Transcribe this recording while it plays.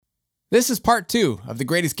This is part 2 of the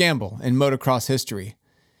greatest gamble in motocross history.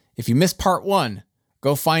 If you missed part 1,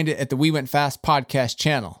 go find it at the We Went Fast podcast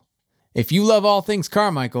channel. If you love all things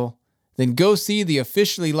Carmichael, then go see the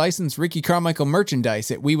officially licensed Ricky Carmichael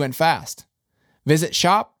merchandise at We Went Fast. Visit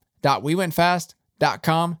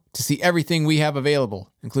shop.wewentfast.com to see everything we have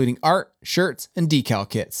available, including art, shirts, and decal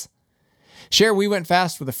kits. Share We Went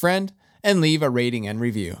Fast with a friend and leave a rating and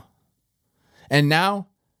review. And now,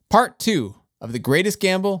 part 2 of the greatest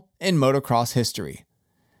gamble in motocross history.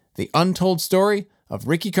 The untold story of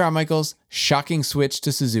Ricky Carmichael's shocking switch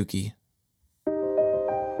to Suzuki.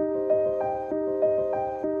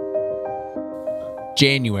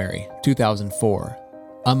 January 2004.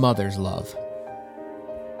 A mother's love.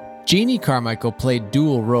 Jeannie Carmichael played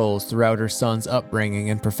dual roles throughout her son's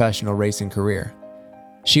upbringing and professional racing career.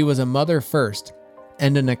 She was a mother first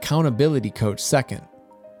and an accountability coach second.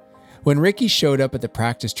 When Ricky showed up at the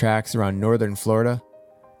practice tracks around northern Florida,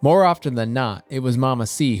 more often than not, it was Mama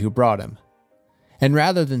C who brought him. And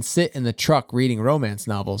rather than sit in the truck reading romance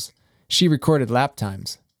novels, she recorded lap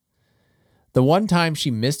times. The one time she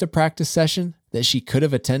missed a practice session that she could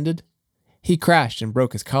have attended, he crashed and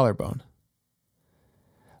broke his collarbone.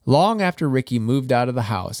 Long after Ricky moved out of the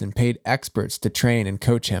house and paid experts to train and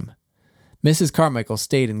coach him, Mrs. Carmichael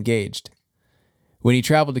stayed engaged. When he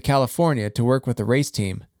traveled to California to work with the race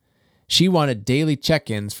team, she wanted daily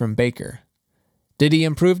check-ins from Baker. Did he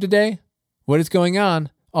improve today? What is going on?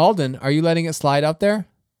 Alden, are you letting it slide out there?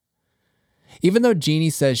 Even though Jeannie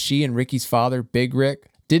says she and Ricky's father, Big Rick,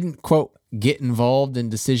 didn't, quote, get involved in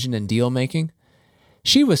decision and deal making,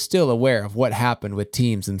 she was still aware of what happened with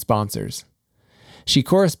teams and sponsors. She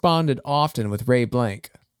corresponded often with Ray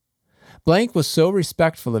Blank. Blank was so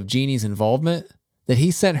respectful of Jeannie's involvement that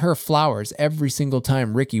he sent her flowers every single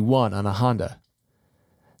time Ricky won on a Honda.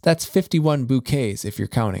 That's 51 bouquets if you're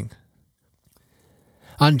counting.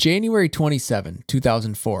 On January 27,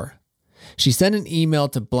 2004, she sent an email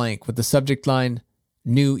to Blank with the subject line,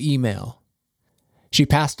 "New email." She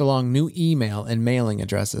passed along new email and mailing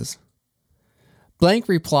addresses. Blank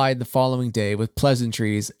replied the following day with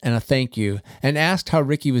pleasantries and a thank you and asked how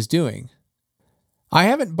Ricky was doing. "I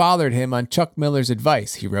haven't bothered him on Chuck Miller's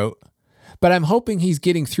advice," he wrote, "but I'm hoping he's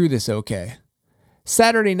getting through this okay.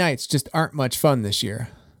 Saturday nights just aren't much fun this year."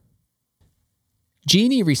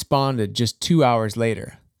 Jeannie responded just 2 hours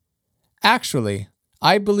later. "Actually,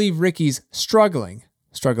 I believe Ricky's struggling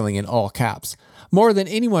in all caps, more than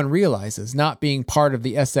anyone realizes not being part of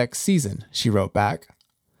the SX season," she wrote back.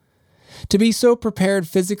 To be so prepared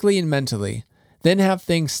physically and mentally, then have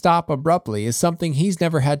things stop abruptly is something he's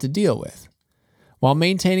never had to deal with. While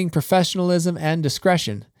maintaining professionalism and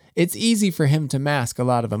discretion, it's easy for him to mask a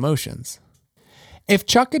lot of emotions. If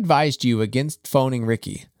Chuck advised you against phoning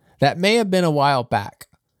Ricky, that may have been a while back.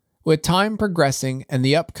 With time progressing and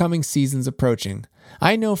the upcoming seasons approaching,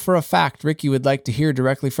 I know for a fact Ricky would like to hear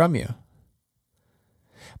directly from you.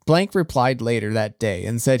 Blank replied later that day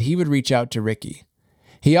and said he would reach out to Ricky.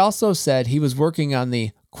 He also said he was working on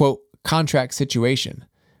the, quote, contract situation,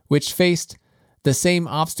 which faced the same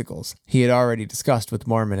obstacles he had already discussed with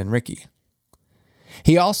Mormon and Ricky.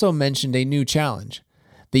 He also mentioned a new challenge.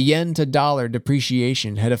 The yen to dollar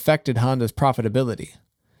depreciation had affected Honda's profitability.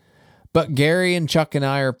 "But Gary and Chuck and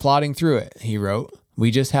I are plodding through it," he wrote.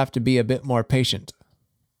 "We just have to be a bit more patient."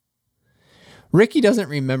 Ricky doesn't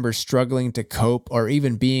remember struggling to cope or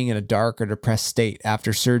even being in a dark or depressed state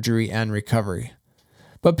after surgery and recovery.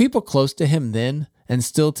 But people close to him then, and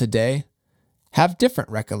still today, have different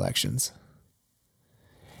recollections.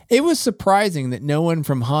 "It was surprising that no one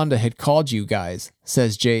from Honda had called you guys,"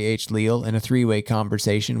 says J.H. Leal in a three-way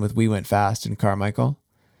conversation with We Went Fast and Carmichael.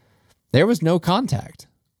 "There was no contact."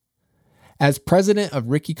 As president of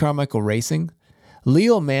Ricky Carmichael Racing,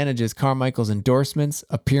 Leal manages Carmichael's endorsements,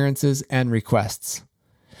 appearances, and requests.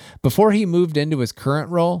 Before he moved into his current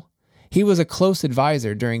role, he was a close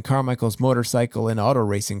advisor during Carmichael's motorcycle and auto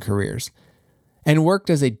racing careers, and worked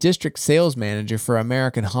as a district sales manager for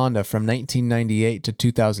American Honda from 1998 to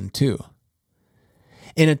 2002.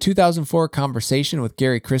 In a 2004 conversation with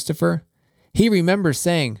Gary Christopher, he remembers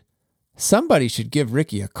saying, "Somebody should give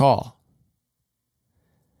Ricky a call."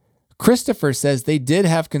 Christopher says they did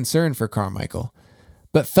have concern for Carmichael,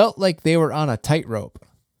 but felt like they were on a tightrope.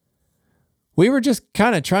 "We were just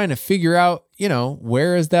kind of trying to figure out,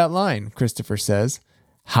 where is that line?" Christopher says.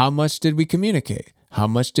 "How much did we communicate? How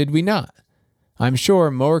much did we not? I'm sure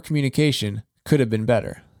more communication could have been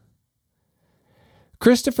better."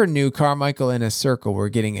 Christopher knew Carmichael and his circle were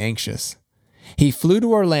getting anxious. He flew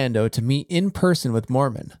to Orlando to meet in person with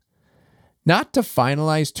Mormon, not to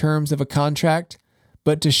finalize terms of a contract,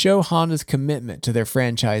 but to show Honda's commitment to their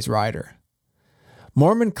franchise rider.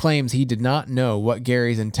 Mormon claims he did not know what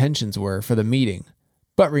Gary's intentions were for the meeting,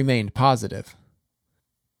 but remained positive.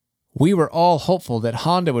 We were all hopeful that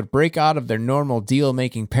Honda would break out of their normal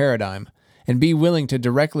deal-making paradigm and be willing to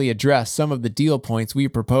directly address some of the deal points we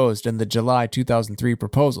proposed in the July 2003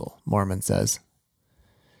 proposal, Mormon says.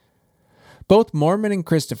 Both Mormon and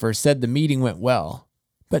Christopher said the meeting went well,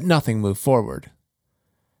 but nothing moved forward.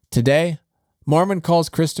 Today, Mormon calls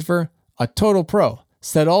Christopher a total pro,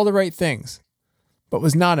 said all the right things, but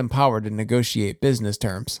was not empowered to negotiate business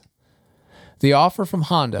terms. The offer from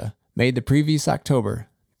Honda, made the previous October,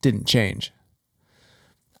 didn't change.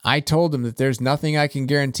 I told him that there's nothing I can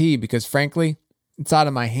guarantee because, frankly, it's out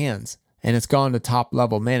of my hands and it's gone to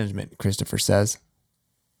top-level management, Christopher says.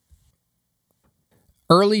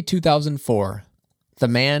 Early 2004, the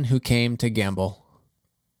man who came to gamble.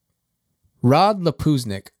 Rod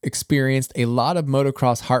Lapuznik experienced a lot of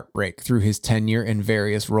motocross heartbreak through his tenure in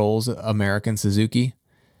various roles at American Suzuki.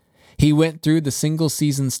 He went through the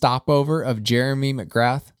single-season stopover of Jeremy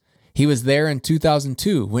McGrath. He was there in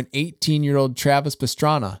 2002 when 18-year-old Travis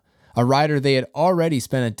Pastrana, a rider they had already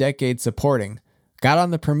spent a decade supporting, got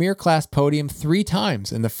on the Premier Class podium 3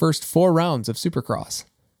 times in the first 4 rounds of Supercross.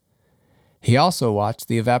 He also watched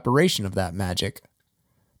the evaporation of that magic.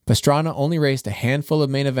 Pastrana only raced a handful of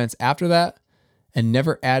main events after that and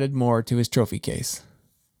never added more to his trophy case.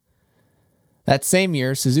 That same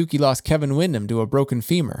year, Suzuki lost Kevin Windham to a broken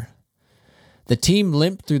femur. The team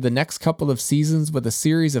limped through the next couple of seasons with a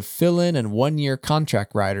series of fill-in and 1-year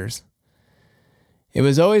contract riders. It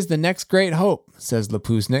was always the next great hope, says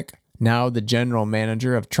Lapuznik, now the general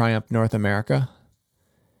manager of Triumph North America.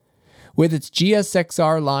 With its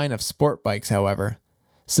GSXR line of sport bikes, however,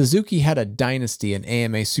 Suzuki had a dynasty in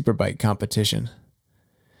AMA Superbike competition.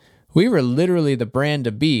 We were literally the brand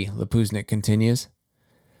to be, Lapuznik continues.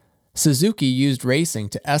 Suzuki used racing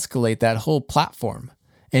to escalate that whole platform,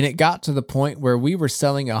 and it got to the point where we were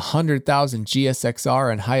selling 100,000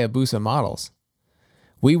 GSXR and Hayabusa models.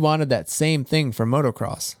 We wanted that same thing for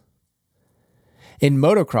motocross. In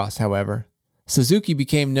motocross, however, Suzuki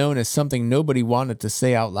became known as something nobody wanted to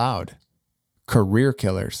say out loud: career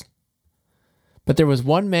killers. But there was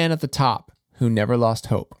one man at the top who never lost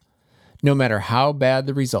hope, no matter how bad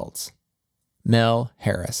the results: Mel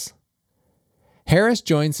Harris. Harris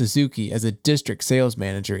joined Suzuki as a district sales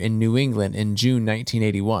manager in New England in June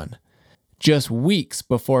 1981, just weeks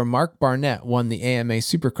before Mark Barnett won the AMA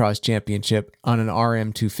Supercross Championship on an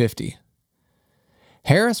RM250.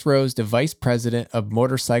 Harris rose to Vice President of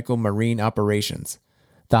Motorcycle Marine Operations,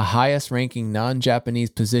 the highest-ranking non-Japanese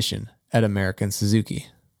position at American Suzuki.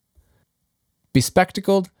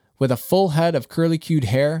 Bespectacled, with a full head of curly-cued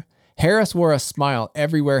hair, Harris wore a smile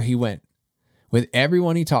everywhere he went, with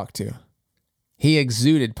everyone he talked to. He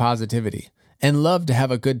exuded positivity and loved to have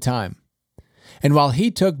a good time. And while he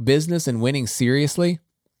took business and winning seriously,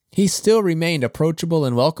 he still remained approachable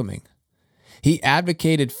and welcoming. He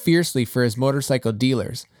advocated fiercely for his motorcycle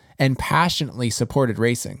dealers and passionately supported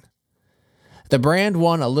racing. The brand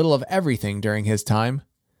won a little of everything during his time,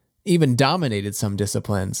 even dominated some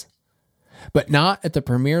disciplines, but not at the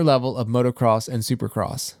premier level of motocross and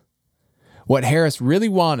supercross. What Harris really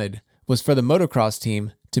wanted was for the motocross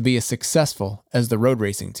team to be as successful as the road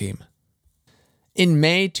racing team. In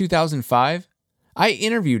May 2005, I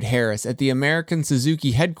interviewed Harris at the American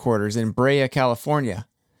Suzuki headquarters in Brea, California,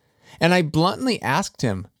 and I bluntly asked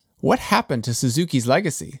him what happened to Suzuki's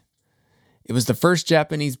legacy. It was the first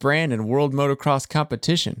Japanese brand in world motocross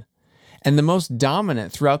competition, and the most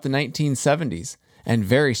dominant throughout the 1970s, and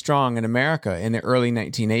very strong in America in the early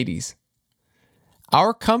 1980s.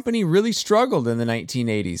 Our company really struggled in the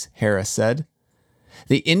 1980s, Harris said.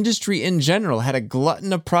 The industry in general had a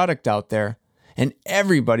glutton of product out there, and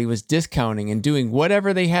everybody was discounting and doing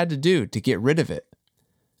whatever they had to do to get rid of it.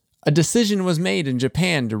 A decision was made in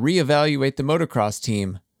Japan to reevaluate the motocross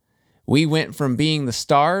team. We went from being the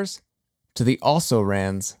stars to the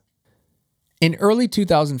also-rans. In early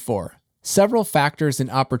 2004, several factors and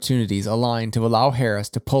opportunities aligned to allow Harris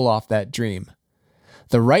to pull off that dream.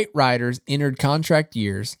 The right riders entered contract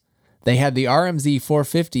years, they had the RMZ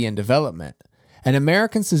 450 in development, and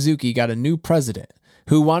American Suzuki got a new president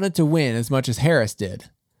who wanted to win as much as Harris did.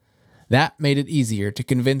 That made it easier to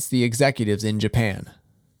convince the executives in Japan.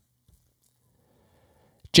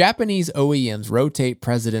 Japanese OEMs rotate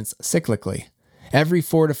presidents cyclically, every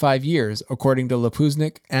 4 to 5 years, according to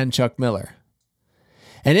Lapuznik and Chuck Miller.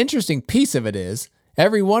 An interesting piece of it is,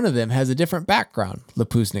 every one of them has a different background,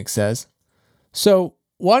 Lapuznik says. So,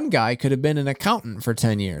 one guy could have been an accountant for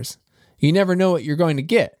 10 years. You never know what you're going to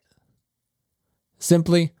get.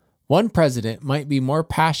 Simply, one president might be more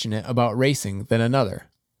passionate about racing than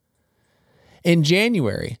another. In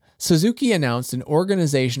January, Suzuki announced an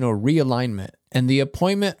organizational realignment and the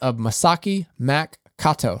appointment of Masaki "Mac"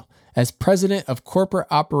 Kato as president of corporate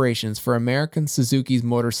operations for American Suzuki's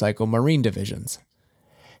motorcycle marine divisions.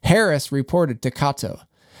 Harris reported to Kato,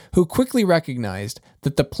 who quickly recognized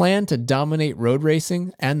that the plan to dominate road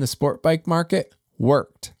racing and the sport bike market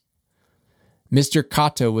worked. Mr.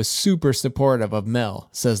 Kato was super supportive of Mel,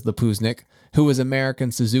 says Lapuznik, who was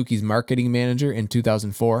American Suzuki's marketing manager in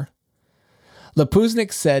 2004.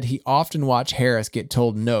 Lapuznik said he often watched Harris get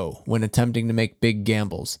told no when attempting to make big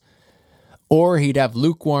gambles, or he'd have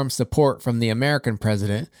lukewarm support from the American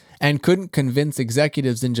president and couldn't convince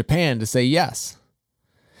executives in Japan to say yes.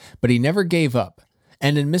 But he never gave up,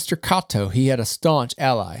 and in Mr. Kato he had a staunch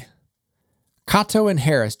ally. Kato and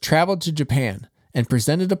Harris traveled to Japan and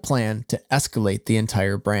presented a plan to escalate the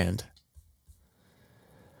entire brand.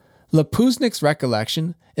 Lapuznik's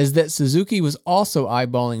recollection is that Suzuki was also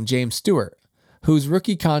eyeballing James Stewart, whose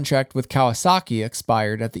rookie contract with Kawasaki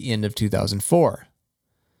expired at the end of 2004.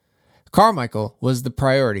 Carmichael was the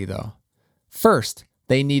priority, though. First,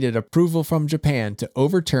 they needed approval from Japan to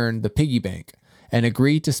overturn the piggy bank and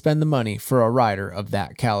agree to spend the money for a rider of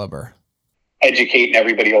that caliber. Educating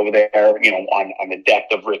everybody over there, on the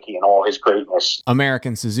depth of Ricky and all his greatness.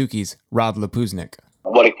 American Suzuki's Rod Lapuznik.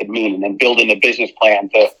 What it could mean, and then building a business plan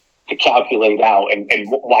to calculate out and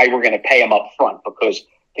why we're going to pay him up front, because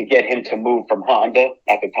to get him to move from Honda,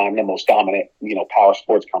 at the time the most dominant, power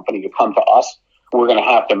sports company, to come to us, we're going to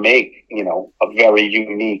have to make, a very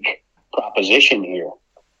unique proposition here.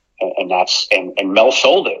 And Mel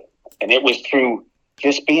sold it. And it was through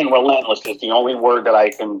just being relentless is the only word that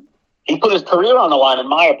I can. He put his career on the line, in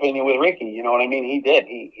my opinion, with Ricky. You know what I mean? He did.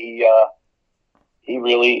 He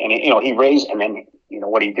really, and he raised, and then,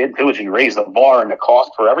 what he did too is he raised the bar and the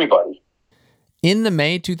cost for everybody. In the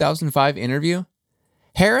May 2005 interview,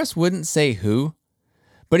 Harris wouldn't say who,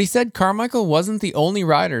 but he said Carmichael wasn't the only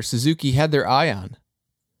rider Suzuki had their eye on.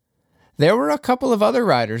 There were a couple of other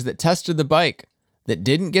riders that tested the bike that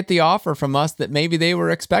didn't get the offer from us that maybe they were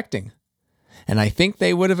expecting. And I think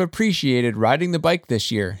they would have appreciated riding the bike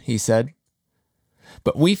this year, he said.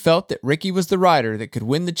 But we felt that Ricky was the rider that could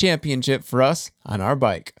win the championship for us on our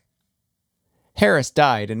bike. Harris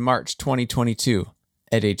died in March 2022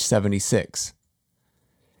 at age 76.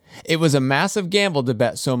 It was a massive gamble to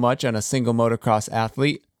bet so much on a single motocross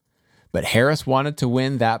athlete, but Harris wanted to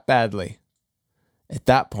win that badly. At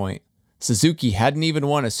that point, Suzuki hadn't even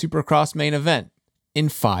won a Supercross main event in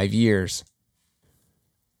 5 years.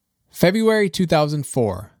 February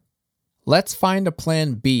 2004. Let's find a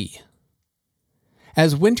plan B.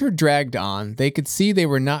 As winter dragged on, they could see they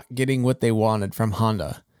were not getting what they wanted from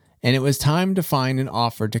Honda, and it was time to find an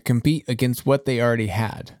offer to compete against what they already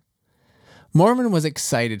had. Mormon was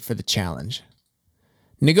excited for the challenge.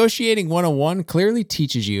 Negotiating 101 clearly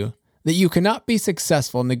teaches you that you cannot be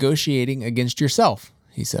successful negotiating against yourself,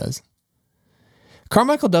 he says.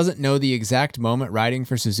 Carmichael doesn't know the exact moment riding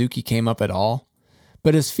for Suzuki came up at all,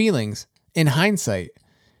 but his feelings, in hindsight,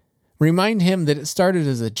 remind him that it started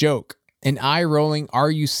as a joke, an eye-rolling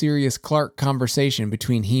 "Are you serious, Clark" conversation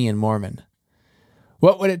between he and Mormon.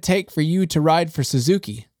 What would it take for you to ride for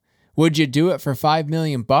Suzuki? Would you do it for $5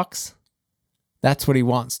 million? That's what he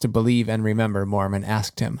wants to believe and remember, Mormon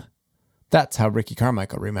asked him. That's how Ricky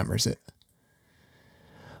Carmichael remembers it.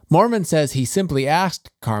 Mormon says he simply asked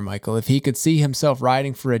Carmichael if he could see himself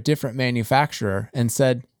riding for a different manufacturer and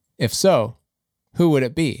said, if so, who would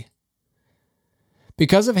it be?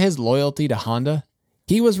 Because of his loyalty to Honda,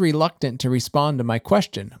 he was reluctant to respond to my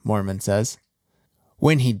question, Mormon says.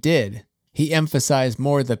 When he did, he emphasized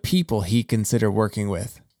more the people he considered working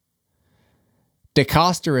with.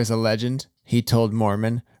 DeCoster is a legend, he told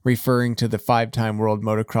Mormon, referring to the 5-time world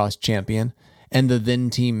motocross champion and the then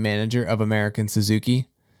team manager of American Suzuki.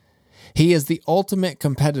 He is the ultimate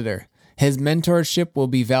competitor. His mentorship will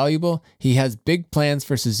be valuable. He has big plans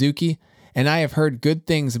for Suzuki, and I have heard good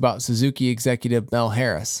things about Suzuki executive Mel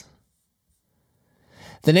Harris.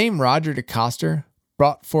 The name Roger DeCoster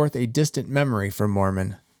brought forth a distant memory for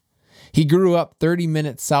Mormon. He grew up 30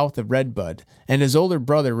 minutes south of Redbud, and his older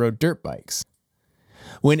brother rode dirt bikes.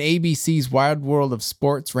 When ABC's Wild World of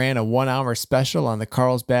Sports ran a 1-hour special on the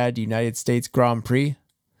Carlsbad United States Grand Prix,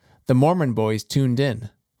 the Mormon boys tuned in.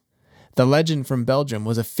 The legend from Belgium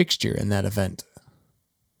was a fixture in that event.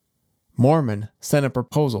 Mormon sent a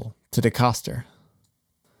proposal to DeCoster.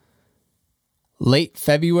 Late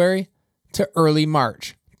February to early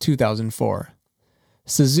March 2004,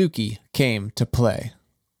 Suzuki came to play.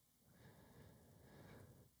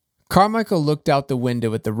 Carmichael looked out the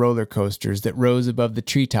window at the roller coasters that rose above the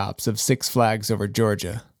treetops of Six Flags over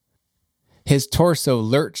Georgia. His torso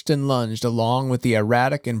lurched and lunged along with the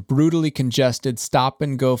erratic and brutally congested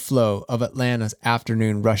stop-and-go flow of Atlanta's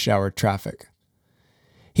afternoon rush hour traffic.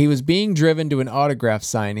 He was being driven to an autograph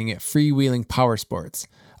signing at Freewheeling Powersports,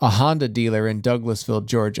 a Honda dealer in Douglasville,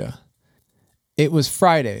 Georgia. It was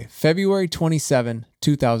Friday, February 27,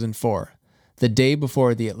 2004, the day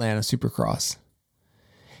before the Atlanta Supercross.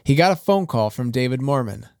 He got a phone call from David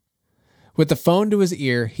Mormon. With the phone to his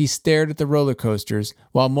ear, he stared at the roller coasters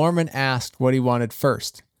while Mormon asked what he wanted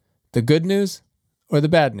first, the good news or the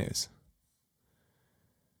bad news.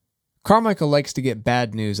 Carmichael likes to get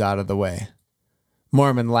bad news out of the way.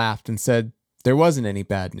 Mormon laughed and said there wasn't any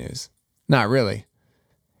bad news. Not really.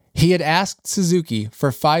 He had asked Suzuki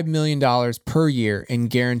for $5 million per year in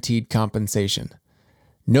guaranteed compensation.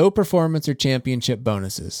 No performance or championship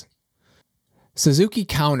bonuses. Suzuki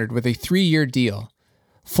countered with a 3-year deal,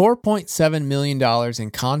 $4.7 million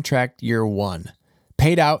in contract year 1,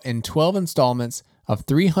 paid out in 12 installments of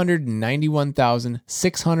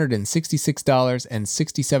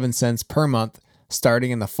 $391,666.67 per month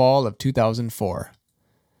starting in the fall of 2004.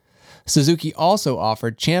 Suzuki also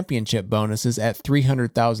offered championship bonuses at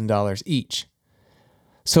 $300,000 each.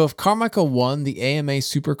 So if Carmichael won the AMA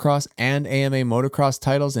Supercross and AMA Motocross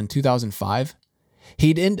titles in 2005,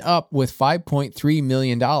 he'd end up with $5.3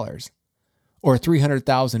 million, or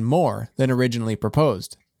 $300,000 more than originally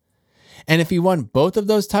proposed. And if he won both of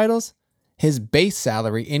those titles, his base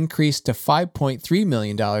salary increased to $5.3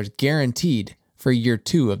 million guaranteed for year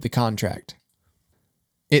 2 of the contract.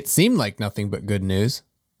 It seemed like nothing but good news,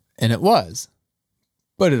 and it was,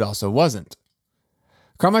 but it also wasn't.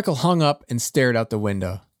 Carmichael hung up and stared out the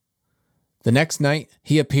window. The next night,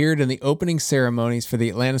 he appeared in the opening ceremonies for the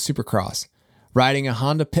Atlanta Supercross, riding a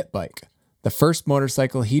Honda pit bike, the first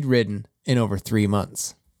motorcycle he'd ridden in over 3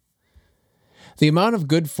 months. The amount of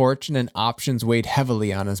good fortune and options weighed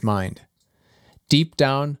heavily on his mind. Deep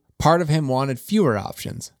down, part of him wanted fewer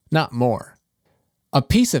options, not more. A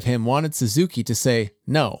piece of him wanted Suzuki to say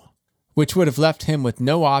no, which would have left him with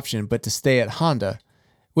no option but to stay at Honda,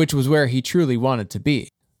 which was where he truly wanted to be.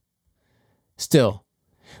 Still,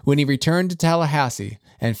 when he returned to Tallahassee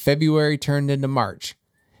and February turned into March,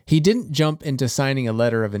 he didn't jump into signing a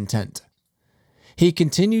letter of intent. He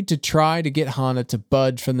continued to try to get Honda to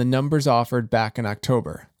budge from the numbers offered back in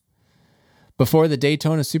October. Before the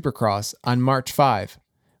Daytona Supercross on March 5,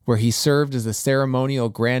 where he served as the ceremonial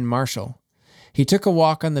Grand Marshal, he took a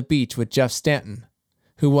walk on the beach with Jeff Stanton,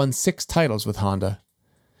 who won 6 titles with Honda.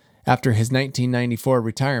 After his 1994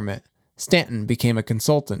 retirement, Stanton became a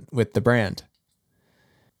consultant with the brand.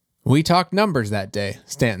 "We talked numbers that day,"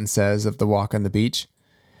 Stanton says of the walk on the beach.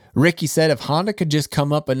 "Ricky said if Honda could just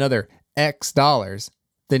come up another X dollars,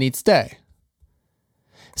 then he'd stay."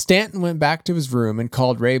 Stanton went back to his room and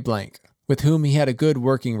called Ray Blank, with whom he had a good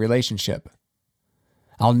working relationship.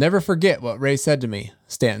 "I'll never forget what Ray said to me,"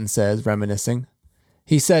 Stanton says, reminiscing.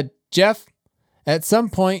 He said, "Jeff, at some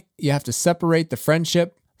point you have to separate the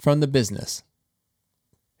friendship from the business."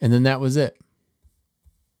 And then that was it.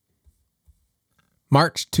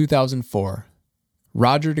 March 2004.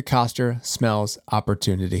 Roger DeCoster smells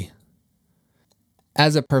opportunity.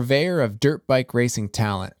 As a purveyor of dirt bike racing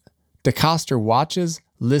talent, DeCoster watches,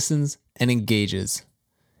 listens, and engages.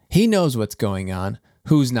 He knows what's going on,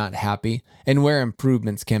 who's not happy, and where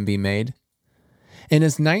improvements can be made. In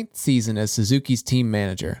his 9th season as Suzuki's team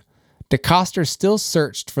manager, DeCoster still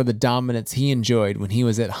searched for the dominance he enjoyed when he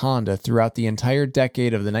was at Honda throughout the entire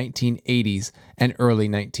decade of the 1980s and early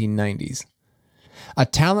 1990s. A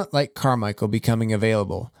talent like Carmichael becoming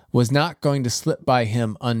available was not going to slip by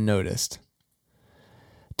him unnoticed.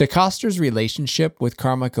 DeCoster's relationship with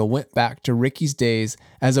Carmichael went back to Ricky's days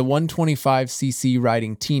as a 125cc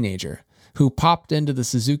riding teenager who popped into the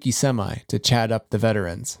Suzuki Semi to chat up the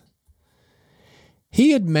veterans.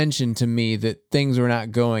 He had mentioned to me that things were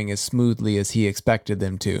not going as smoothly as he expected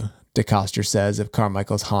them to, DeCoster says of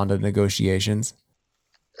Carmichael's Honda negotiations.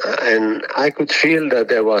 And I could feel that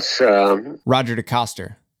there was... Roger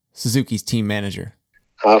DeCoster, Suzuki's team manager.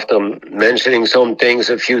 After mentioning some things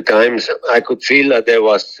a few times, I could feel that there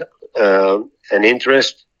was an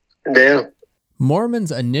interest there.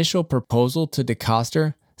 Mormon's initial proposal to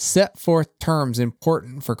DeCoster set forth terms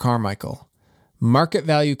important for Carmichael: market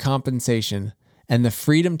value compensation and the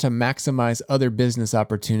freedom to maximize other business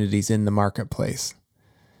opportunities in the marketplace.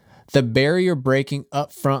 The barrier-breaking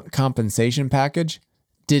upfront compensation package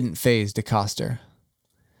didn't faze DeCoster.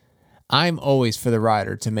 "I'm always for the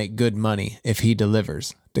rider to make good money if he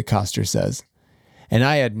delivers," DeCoster says, and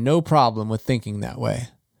I had no problem with thinking that way.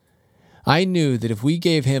 I knew that if we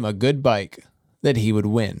gave him a good bike, that he would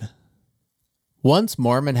win. Once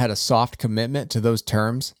Mormon had a soft commitment to those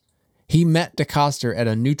terms, He met DeCoster at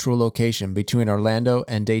a neutral location between Orlando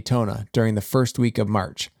and Daytona during the first week of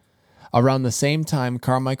March, around the same time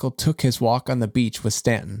Carmichael took his walk on the beach with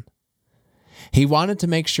Stanton. He wanted to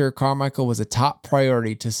make sure Carmichael was a top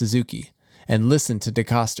priority to Suzuki and listened to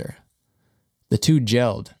DeCoster. The two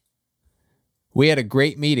gelled. "We had a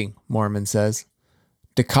great meeting," Mormon says.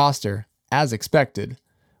 DeCoster, as expected,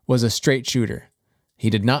 was a straight shooter. He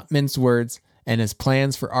did not mince words, and his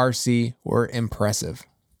plans for RC were impressive.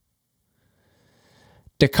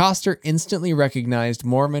 DeCoster instantly recognized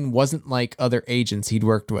Mormon wasn't like other agents he'd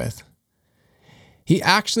worked with. "He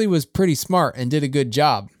actually was pretty smart and did a good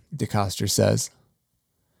job," DeCoster says.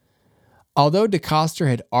 Although DeCoster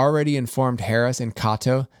had already informed Harris and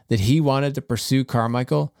Kato that he wanted to pursue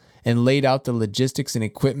Carmichael and laid out the logistics and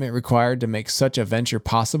equipment required to make such a venture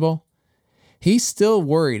possible, he still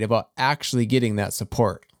worried about actually getting that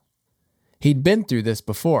support. He'd been through this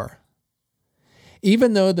before.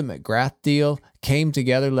 Even though the McGrath deal came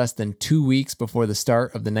together less than 2 weeks before the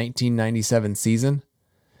start of the 1997 season,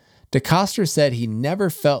 DeCoster said he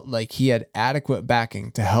never felt like he had adequate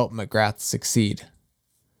backing to help McGrath succeed.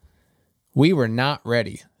 "We were not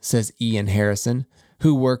ready," says Ian Harrison,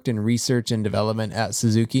 who worked in research and development at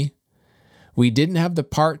Suzuki. "We didn't have the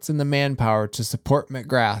parts and the manpower to support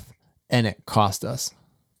McGrath, and it cost us."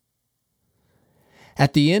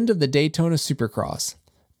 At the end of the Daytona Supercross,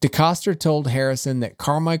 DeCoster told Harrison that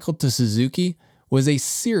Carmichael to Suzuki was a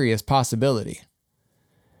serious possibility.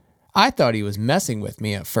 "I thought he was messing with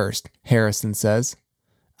me at first," Harrison says.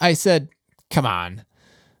 "I said, 'Come on.'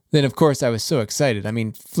 Then, of course, I was so excited. I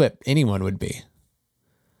mean, flip, anyone would be."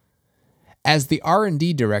 As the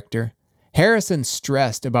R&D director, Harrison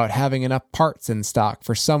stressed about having enough parts in stock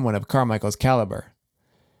for someone of Carmichael's caliber.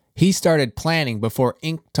 He started planning before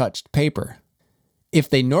ink touched paper. If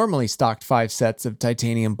they normally stocked 5 sets of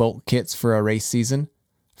titanium bolt kits for a race season,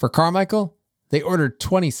 for Carmichael, they ordered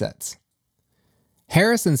 20 sets.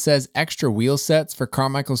 Harrison says extra wheel sets for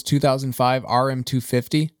Carmichael's 2005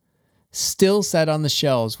 RM250 still sat on the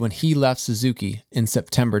shelves when he left Suzuki in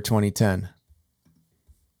September 2010.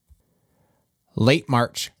 Late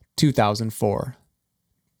March 2004.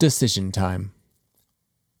 Decision time.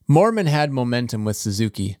 Mormon had momentum with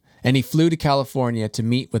Suzuki, and he flew to California to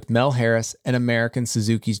meet with Mel Harris and American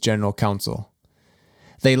Suzuki's general counsel.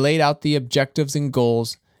 They laid out the objectives and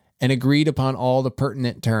goals and agreed upon all the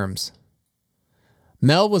pertinent terms.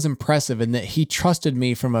 Mel was impressive in that he trusted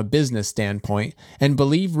me from a business standpoint and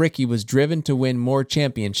believed Ricky was driven to win more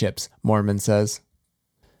championships, Mormon says.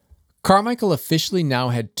 Carmichael officially now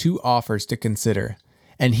had 2 offers to consider,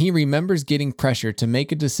 and he remembers getting pressure to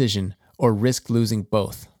make a decision or risk losing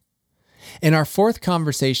both. In our 4th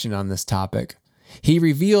conversation on this topic, he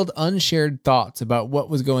revealed unshared thoughts about what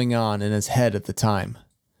was going on in his head at the time.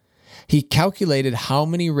 He calculated how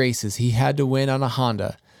many races he had to win on a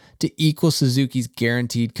Honda to equal Suzuki's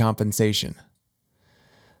guaranteed compensation.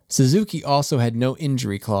 Suzuki also had no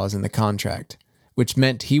injury clause in the contract, which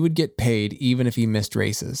meant he would get paid even if he missed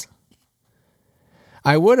races.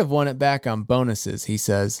 "I would have won it back on bonuses," he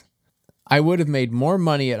says. "I would have made more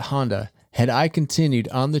money at Honda had I continued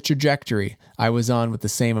on the trajectory I was on with the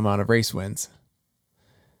same amount of race wins."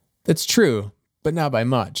 That's true, but not by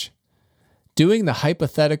much. Doing the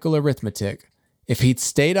hypothetical arithmetic, if he'd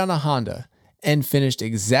stayed on a Honda and finished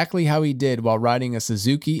exactly how he did while riding a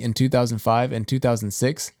Suzuki in 2005 and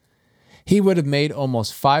 2006, he would have made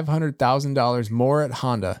almost $500,000 more at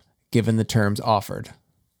Honda given the terms offered.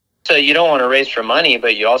 So you don't want to race for money,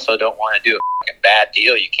 but you also don't want to do a fucking bad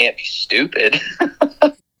deal. You can't be stupid.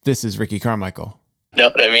 This is Ricky Carmichael. Know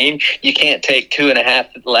what I mean? You can't take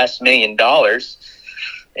 $2.5 million less.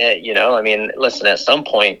 Listen, at some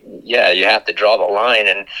point, yeah, you have to draw the line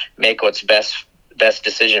and make what's best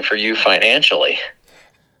decision for you financially.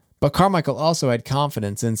 But Carmichael also had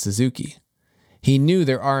confidence in Suzuki. He knew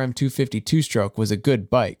their RM250 two-stroke was a good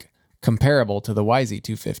bike, comparable to the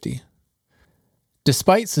YZ250.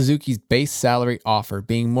 Despite Suzuki's base salary offer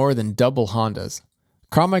being more than double Honda's,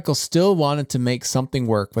 Carmichael still wanted to make something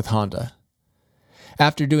work with Honda.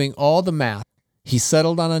 After doing all the math, he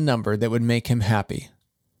settled on a number that would make him happy: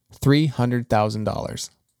 $300,000.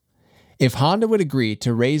 If Honda would agree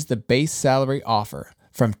to raise the base salary offer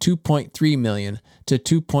from $2.3 million to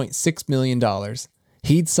 $2.6 million,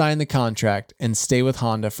 he'd sign the contract and stay with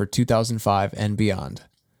Honda for 2005 and beyond.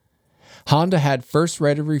 Honda had first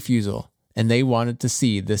right of refusal, and they wanted to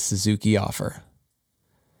see this Suzuki offer.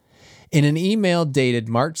 In an email dated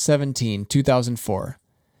March 17, 2004,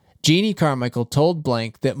 Jeannie Carmichael told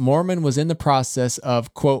Blank that Mormon was in the process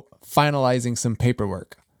of, quote, finalizing some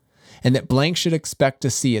paperwork, and that Blank should expect to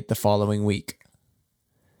see it the following week.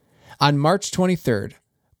 On March 23rd,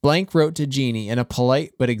 Blank wrote to Jeannie in a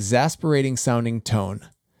polite but exasperating sounding tone.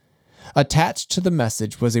 Attached to the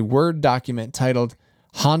message was a Word document titled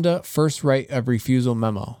Honda First Right of Refusal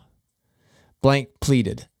Memo. Blank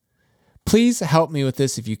pleaded, "Please help me with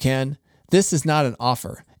this if you can. This is not an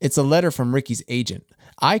offer. It's a letter from Ricky's agent.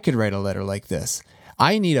 I could write a letter like this.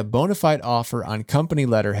 I need a bona fide offer on company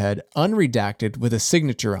letterhead, unredacted with a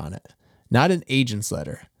signature on it, not an agent's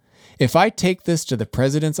letter. If I take this to the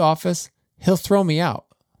president's office, he'll throw me out."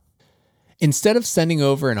 Instead of sending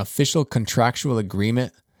over an official contractual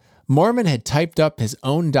agreement, Mormon had typed up his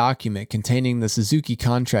own document containing the Suzuki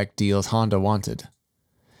contract deals Honda wanted.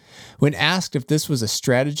 When asked if this was a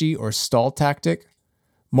strategy or stall tactic,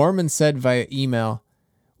 Mormon said via email,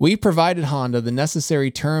 "We provided Honda the necessary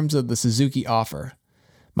terms of the Suzuki offer.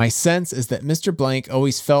 My sense is that Mr. Blank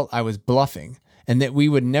always felt I was bluffing and that we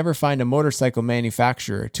would never find a motorcycle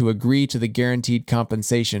manufacturer to agree to the guaranteed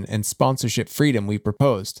compensation and sponsorship freedom we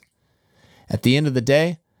proposed. At the end of the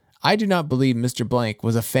day, I do not believe Mr. Blank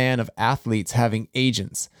was a fan of athletes having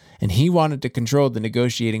agents, and he wanted to control the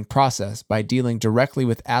negotiating process by dealing directly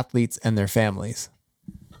with athletes and their families."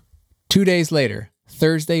 2 days later,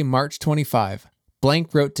 Thursday, March 25,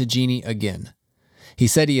 Blank wrote to Jeannie again. He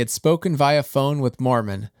said he had spoken via phone with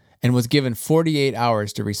Mormon and was given 48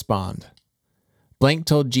 hours to respond. Blank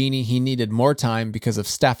told Jeannie he needed more time because of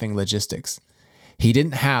staffing logistics. He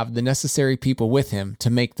didn't have the necessary people with him to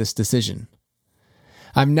make this decision.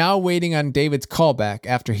 "I'm now waiting on David's callback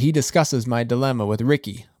after he discusses my dilemma with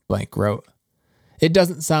Ricky," Blank wrote. "It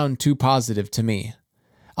doesn't sound too positive to me.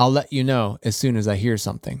 I'll let you know as soon as I hear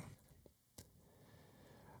something."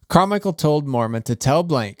 Carmichael told Mormon to tell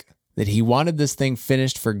Blank that he wanted this thing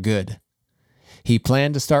finished for good. He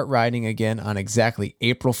planned to start riding again on exactly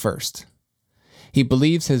April 1st. He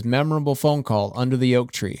believes his memorable phone call under the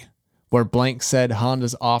oak tree, where Blank said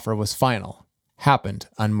Honda's offer was final, happened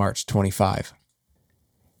on March 25.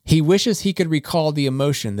 He wishes he could recall the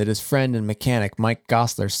emotion that his friend and mechanic Mike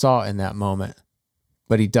Gosler saw in that moment,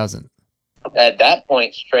 but he doesn't. At that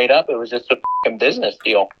point, straight up, it was just a fucking business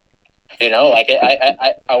deal. Like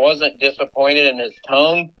I wasn't disappointed in his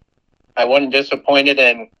tone. I wasn't disappointed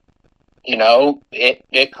in,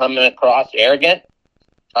 it coming across arrogant.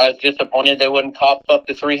 I was disappointed they wouldn't cough up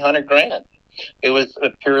to $300,000. It was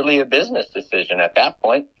purely a business decision at that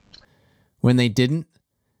point. When they didn't,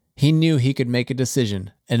 he knew he could make a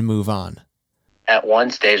decision and move on. At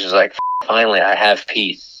one stage, it was like, finally, I have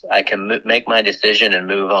peace. I can make my decision and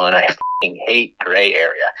move on. I hate gray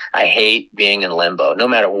area. I hate being in limbo, no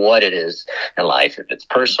matter what it is in life. If it's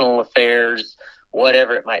personal affairs,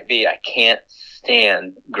 whatever it might be, I can't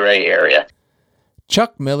stand gray area.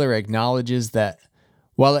 Chuck Miller acknowledges that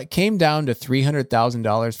while it came down to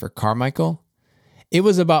 $300,000 for Carmichael, it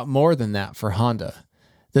was about more than that for Honda,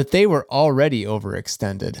 that they were already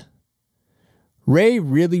overextended. Ray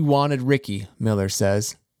really wanted Ricky, Miller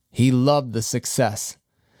says. He loved the success,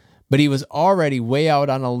 but he was already way out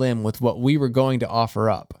on a limb with what we were going to offer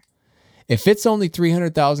up. If it's only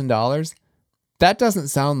 $300,000, that doesn't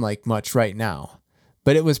sound like much right now,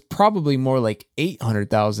 but it was probably more like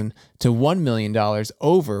 $800,000 to $1 million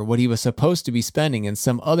over what he was supposed to be spending in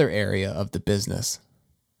some other area of the business.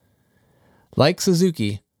 Like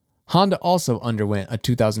Suzuki, Honda also underwent a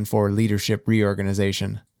 2004 leadership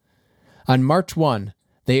reorganization. On March 1,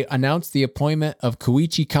 they announced the appointment of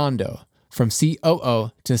Koichi Kondo from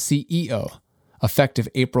COO to CEO, effective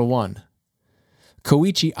April 1.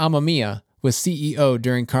 Koichi Amamiya was CEO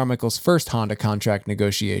during Carmichael's first Honda contract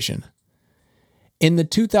negotiation. In the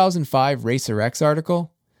 2005 Racer X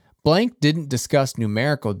article, Blank didn't discuss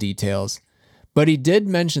numerical details, but he did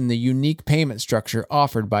mention the unique payment structure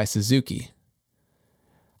offered by Suzuki.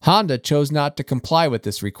 Honda chose not to comply with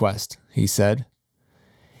this request, he said.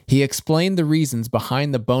 He explained the reasons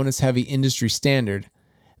behind the bonus-heavy industry standard,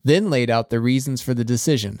 then laid out the reasons for the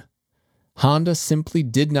decision. Honda simply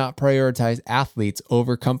did not prioritize athletes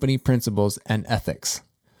over company principles and ethics.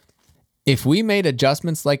 "If we made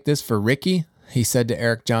adjustments like this for Ricky," he said to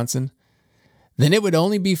Eric Johnson, "then it would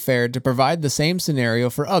only be fair to provide the same scenario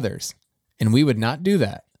for others, and we would not do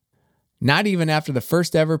that. Not even after the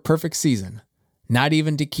first ever perfect season. Not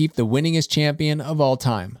even to keep the winningest champion of all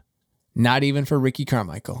time. Not even for Ricky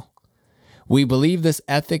Carmichael. We believe this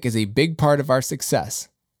ethic is a big part of our success.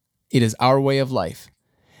 It is our way of life.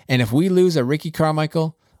 And if we lose a Ricky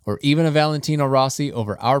Carmichael or even a Valentino Rossi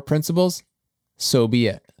over our principles, so be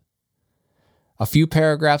it." A few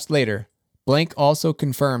paragraphs later, Blank also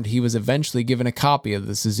confirmed he was eventually given a copy of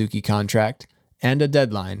the Suzuki contract and a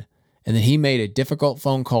deadline, and that he made a difficult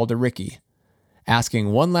phone call to Ricky,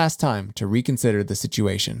 asking one last time to reconsider the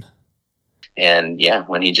situation. And yeah,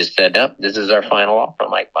 when he just said, "Nope, this is our final offer,"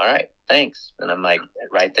 I'm like, "All right, thanks." And I'm like,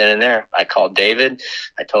 right then and there, I called David.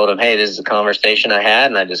 I told him, "Hey, this is a conversation I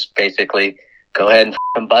had," and I just basically go ahead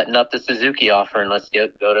and button up the Suzuki offer, and let's go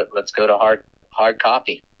to hard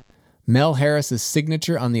copy. Mel Harris's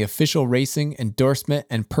signature on the official racing endorsement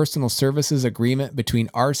and personal services agreement between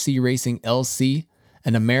RC Racing LC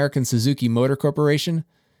and American Suzuki Motor Corporation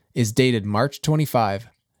is dated March 25,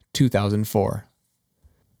 2004.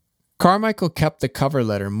 Carmichael kept the cover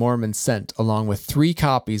letter Moorman sent along with 3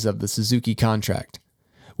 copies of the Suzuki contract,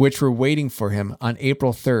 which were waiting for him on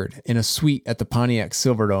April 3rd in a suite at the Pontiac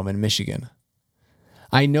Silverdome in Michigan.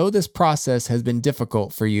 "I know this process has been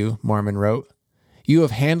difficult for you," Moorman wrote. "You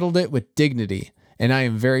have handled it with dignity, and I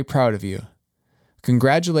am very proud of you.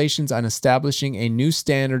 Congratulations on establishing a new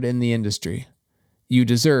standard in the industry. You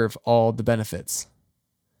deserve all the benefits."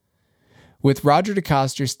 With Roger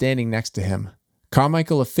DeCoster standing next to him,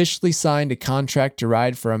 Carmichael officially signed a contract to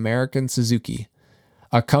ride for American Suzuki,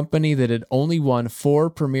 a company that had only won 4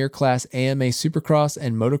 Premier Class AMA Supercross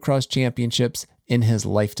and Motocross championships in his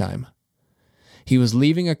lifetime. He was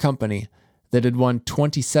leaving a company that had won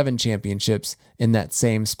 27 championships in that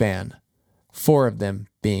same span, 4 of them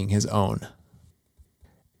being his own.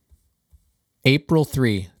 April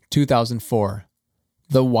 3, 2004.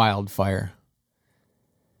 The Wildfire.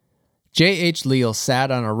 J.H. Leal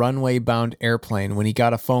sat on a runway-bound airplane when he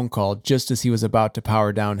got a phone call just as he was about to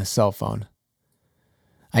power down his cell phone.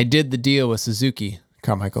 "I did the deal with Suzuki,"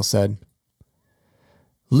 Carmichael said.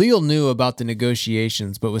 Leal knew about the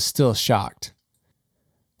negotiations but was still shocked.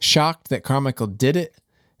 Shocked that Carmichael did it,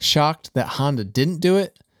 shocked that Honda didn't do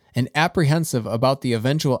it, and apprehensive about the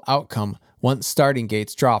eventual outcome once starting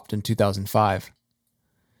gates dropped in 2005.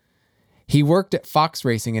 He worked at Fox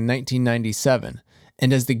Racing in 1997,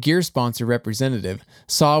 and as the gear sponsor representative,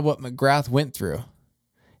 saw what McGrath went through.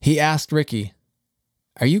 He asked Ricky,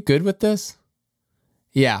 "Are you good with this?"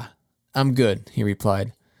 "Yeah, I'm good," he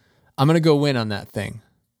replied. "I'm going to go win on that thing."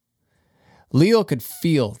 Leal could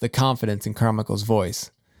feel the confidence in Carmichael's voice,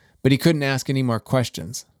 but he couldn't ask any more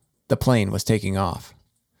questions. The plane was taking off.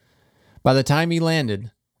 By the time he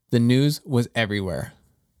landed, the news was everywhere.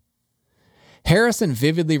 Harrison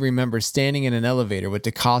vividly remembers standing in an elevator with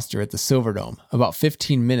DeCoster at the Silverdome about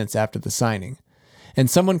 15 minutes after the signing,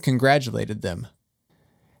 and someone congratulated them.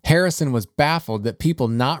 Harrison was baffled that people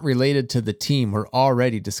not related to the team were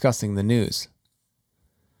already discussing the news.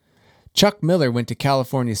 Chuck Miller went to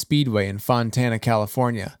California Speedway in Fontana,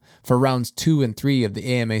 California, for rounds 2 and 3 of the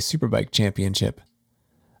AMA Superbike Championship.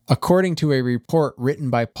 According to a report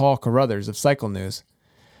written by Paul Carruthers of Cycle News,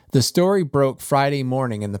 the story broke Friday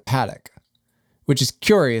morning in the paddock, which is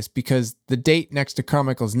curious because the date next to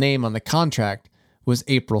Carmichael's name on the contract was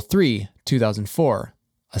April 3, 2004,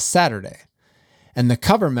 a Saturday, and the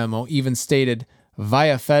cover memo even stated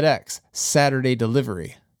via FedEx Saturday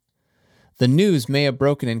delivery. The news may have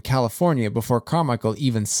broken in California before Carmichael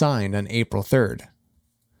even signed on April 3rd.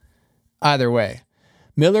 Either way,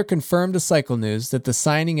 Miller confirmed to Cycle News that the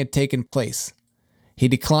signing had taken place. He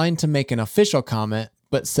declined to make an official comment,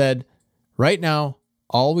 but said, "Right now,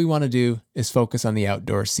 all we want to do is focus on the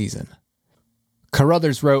outdoor season."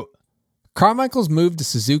 Carruthers wrote, "Carmichael's move to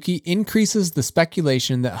Suzuki increases the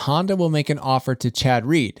speculation that Honda will make an offer to Chad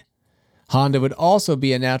Reed. Honda would also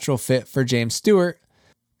be a natural fit for James Stewart,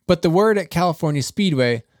 but the word at California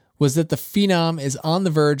Speedway was that the Phenom is on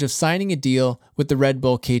the verge of signing a deal with the Red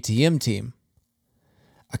Bull KTM team."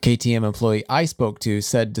 A KTM employee I spoke to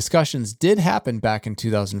said discussions did happen back in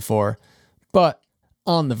 2004, but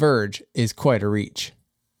on the verge is quite a reach.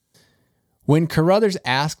 When Carruthers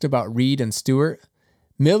asked about Reed and Stewart,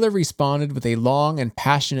 Miller responded with a long and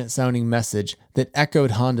passionate-sounding message that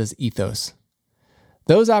echoed Honda's ethos.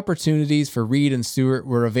 "Those opportunities for Reed and Stewart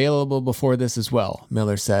were available before this as well,"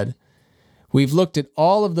 Miller said. "We've looked at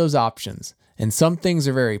all of those options, and some things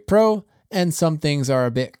are very pro, and some things are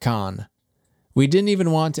a bit con. We didn't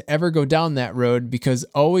even want to ever go down that road because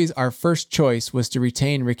always our first choice was to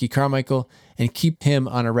retain Ricky Carmichael and keep him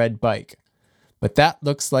on a red bike. But that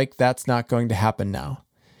looks like that's not going to happen now.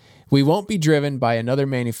 We won't be driven by another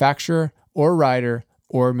manufacturer or rider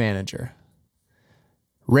or manager."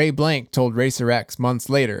 Ray Blank told Racer X months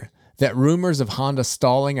later that rumors of Honda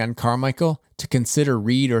stalling on Carmichael to consider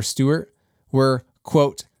Reed or Stewart were,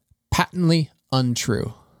 quote, "patently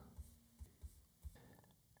untrue."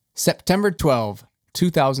 September 12,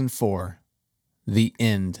 2004. The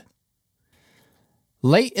end.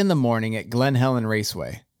 Late in the morning at Glen Helen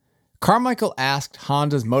Raceway, Carmichael asked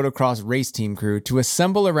Honda's motocross race team crew to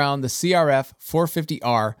assemble around the CRF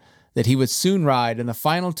 450R that he would soon ride in the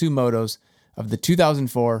final 2 motos of the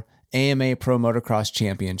 2004 AMA Pro Motocross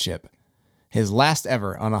Championship, his last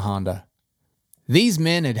ever on a Honda. These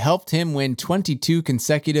men had helped him win 22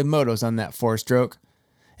 consecutive motos on that four-stroke,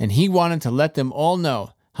 and he wanted to let them all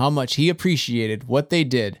know how much he appreciated what they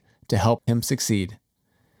did to help him succeed.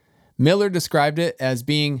 Miller described it as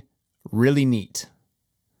being really neat.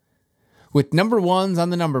 With number ones on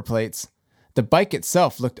the number plates, the bike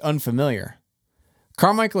itself looked unfamiliar.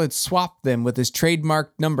 Carmichael had swapped them with his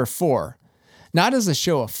trademark number 4, not as a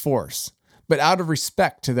show of force, but out of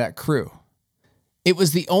respect to that crew. It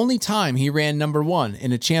was the only time he ran number 1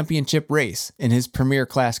 in a championship race in his premier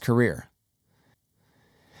class career.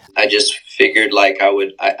 I just figured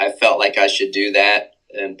I felt like I should do that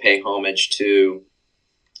and pay homage to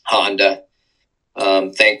Honda.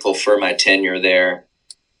 Thankful for my tenure there,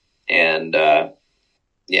 and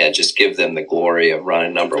just give them the glory of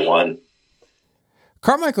running number 1.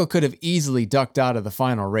 Carmichael could have easily ducked out of the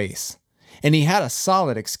final race, and he had a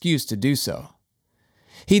solid excuse to do so.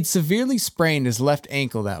 He'd severely sprained his left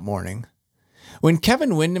ankle that morning. When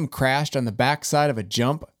Kevin Windham crashed on the backside of a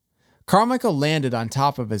jump, Carmichael landed on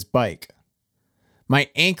top of his bike. "My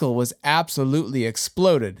ankle was absolutely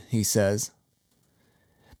exploded," he says.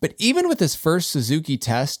 But even with his first Suzuki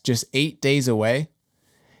test just 8 days away,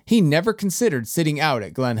 he never considered sitting out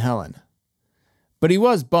at Glen Helen. But he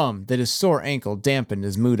was bummed that his sore ankle dampened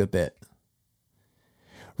his mood a bit.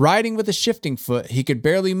 Riding with a shifting foot he could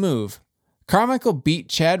barely move, Carmichael beat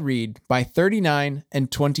Chad Reed by 39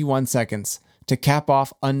 and 21 seconds to cap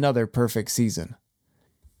off another perfect season.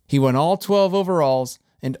 He won all 12 overalls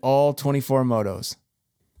and all 24 motos.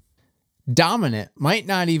 Dominant might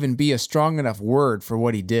not even be a strong enough word for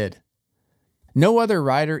what he did. No other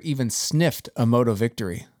rider even sniffed a moto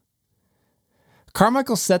victory.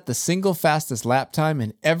 Carmichael set the single fastest lap time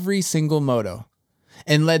in every single moto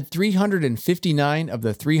and led 359 of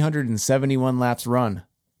the 371 laps run.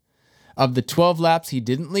 Of the 12 laps he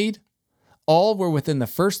didn't lead, all were within the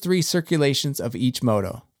first 3 circulations of each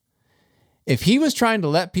moto. If he was trying to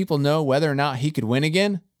let people know whether or not he could win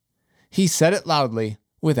again, he said it loudly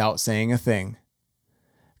without saying a thing.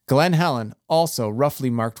 Glen Helen also roughly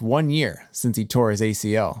marked 1 year since he tore his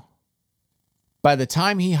ACL. By the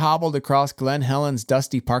time he hobbled across Glen Helen's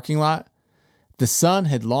dusty parking lot, the sun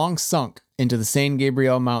had long sunk into the San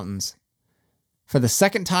Gabriel Mountains. For the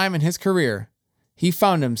second time in his career, he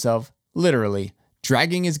found himself, literally,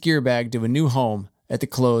 dragging his gear bag to a new home at the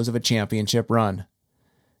close of a championship run.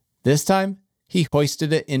 This time, he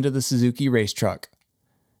hoisted it into the Suzuki race truck.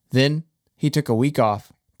 Then, he took a week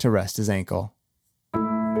off to rest his ankle.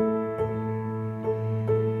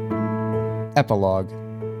 Epilogue.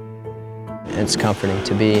 It's comforting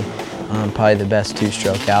to be probably the best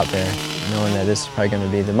two-stroke out there, knowing that this is probably going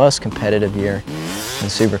to be the most competitive year in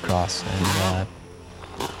Supercross. And,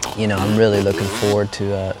 I'm really looking forward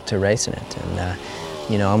to racing it. And,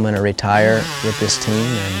 I'm going to retire with this team,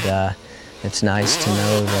 and it's nice to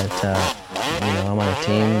know that, I'm on a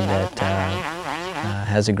team that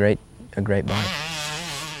has a great bike.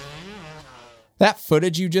 That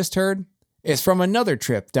footage you just heard is from another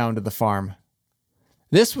trip down to the farm.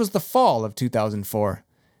 This was the fall of 2004,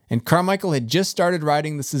 and Carmichael had just started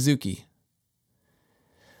riding the Suzuki.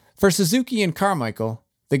 For Suzuki and Carmichael,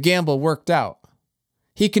 the gamble worked out.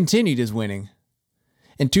 He continued his winning.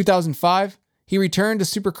 In 2005, he returned to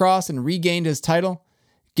Supercross and regained his title,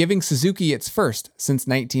 giving Suzuki its first since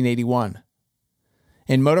 1981.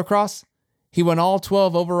 In motocross, he won all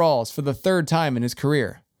 12 overalls for the 3rd time in his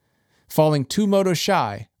career, falling 2 motos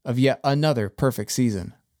shy of yet another perfect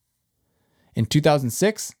season. In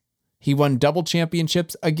 2006, he won double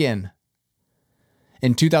championships again.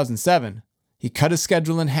 In 2007, he cut his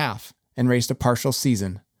schedule in half and raced a partial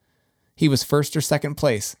season. He was 1st or 2nd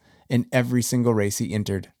place in every single race he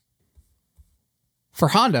entered. For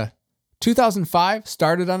Honda, 2005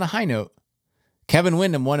 started on a high note. Kevin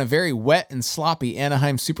Windham won a very wet and sloppy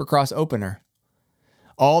Anaheim Supercross opener.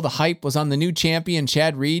 All the hype was on the new champion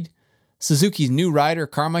Chad Reed, Suzuki's new rider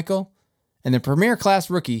Carmichael, and the premier class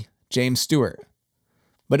rookie James Stewart.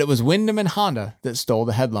 But it was Windham and Honda that stole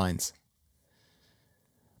the headlines.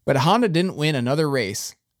 But Honda didn't win another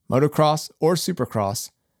race, motocross or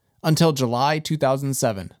supercross, until July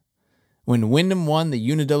 2007, when Windham won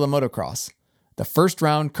the Unadilla Motocross, the first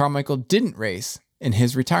round Carmichael didn't race in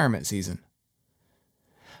his retirement season.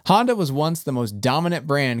 Honda was once the most dominant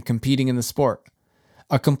brand competing in the sport,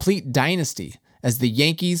 a complete dynasty as the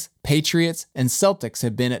Yankees, Patriots, and Celtics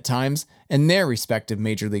had been at times in their respective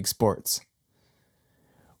major league sports.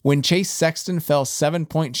 When Chase Sexton fell 7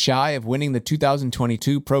 points shy of winning the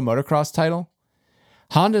 2022 Pro Motocross title,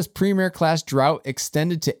 Honda's premier class drought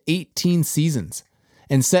extended to 18 seasons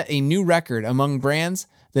and set a new record among brands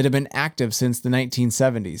that have been active since the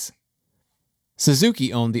 1970s.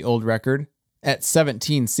 Suzuki owned the old record at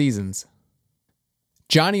 17 seasons.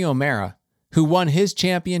 Johnny O'Mara, who won his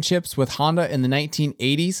championships with Honda in the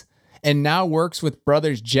 1980s and now works with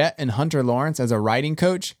brothers Jet and Hunter Lawrence as a riding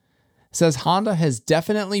coach, says Honda has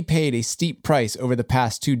definitely paid a steep price over the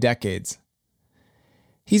past 2 decades.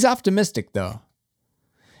 He's optimistic, though.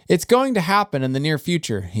 It's going to happen in the near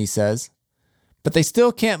future, he says, but they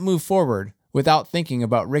still can't move forward without thinking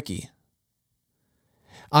about Ricky.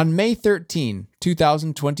 On May 13,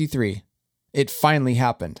 2023, it finally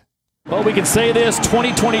happened. Well, we can say this,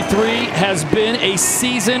 2023 has been a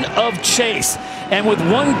season of chase. And with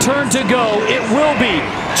one turn to go, it will be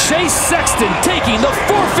Chase Sexton taking the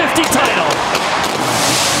 450 title.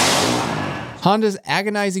 Honda's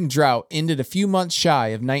agonizing drought ended a few months shy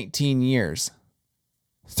of 19 years.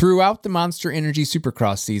 Throughout the Monster Energy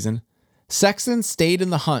Supercross season, Sexton stayed in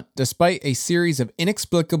the hunt despite a series of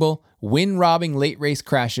inexplicable, win-robbing late race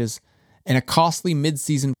crashes and a costly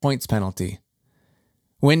mid-season points penalty.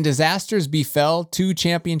 When disasters befell 2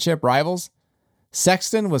 championship rivals,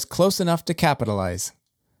 Sexton was close enough to capitalize.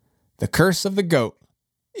 The curse of the GOAT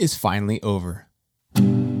is finally over.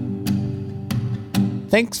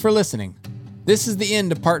 Thanks for listening. This is the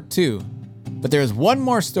end of part 2, but there is one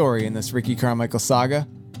more story in this Ricky Carmichael saga.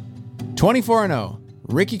 24-0,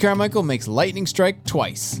 Ricky Carmichael makes lightning strike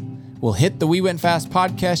twice. We'll hit the We Went Fast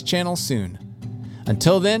podcast channel soon.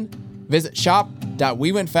 Until then, visit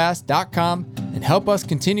shop.wewentfast.com and help us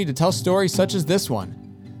continue to tell stories such as this one.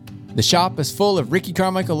 The shop is full of Ricky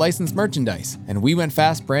Carmichael licensed merchandise and We Went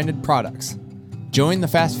Fast branded products. Join the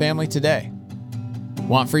Fast family today.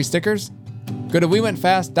 Want free stickers? Go to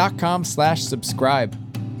wewentfast.com/subscribe.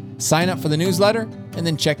 Sign up for the newsletter and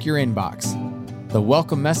then check your inbox. The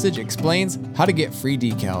welcome message explains how to get free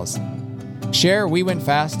decals. Share We Went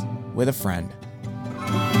Fast with a friend.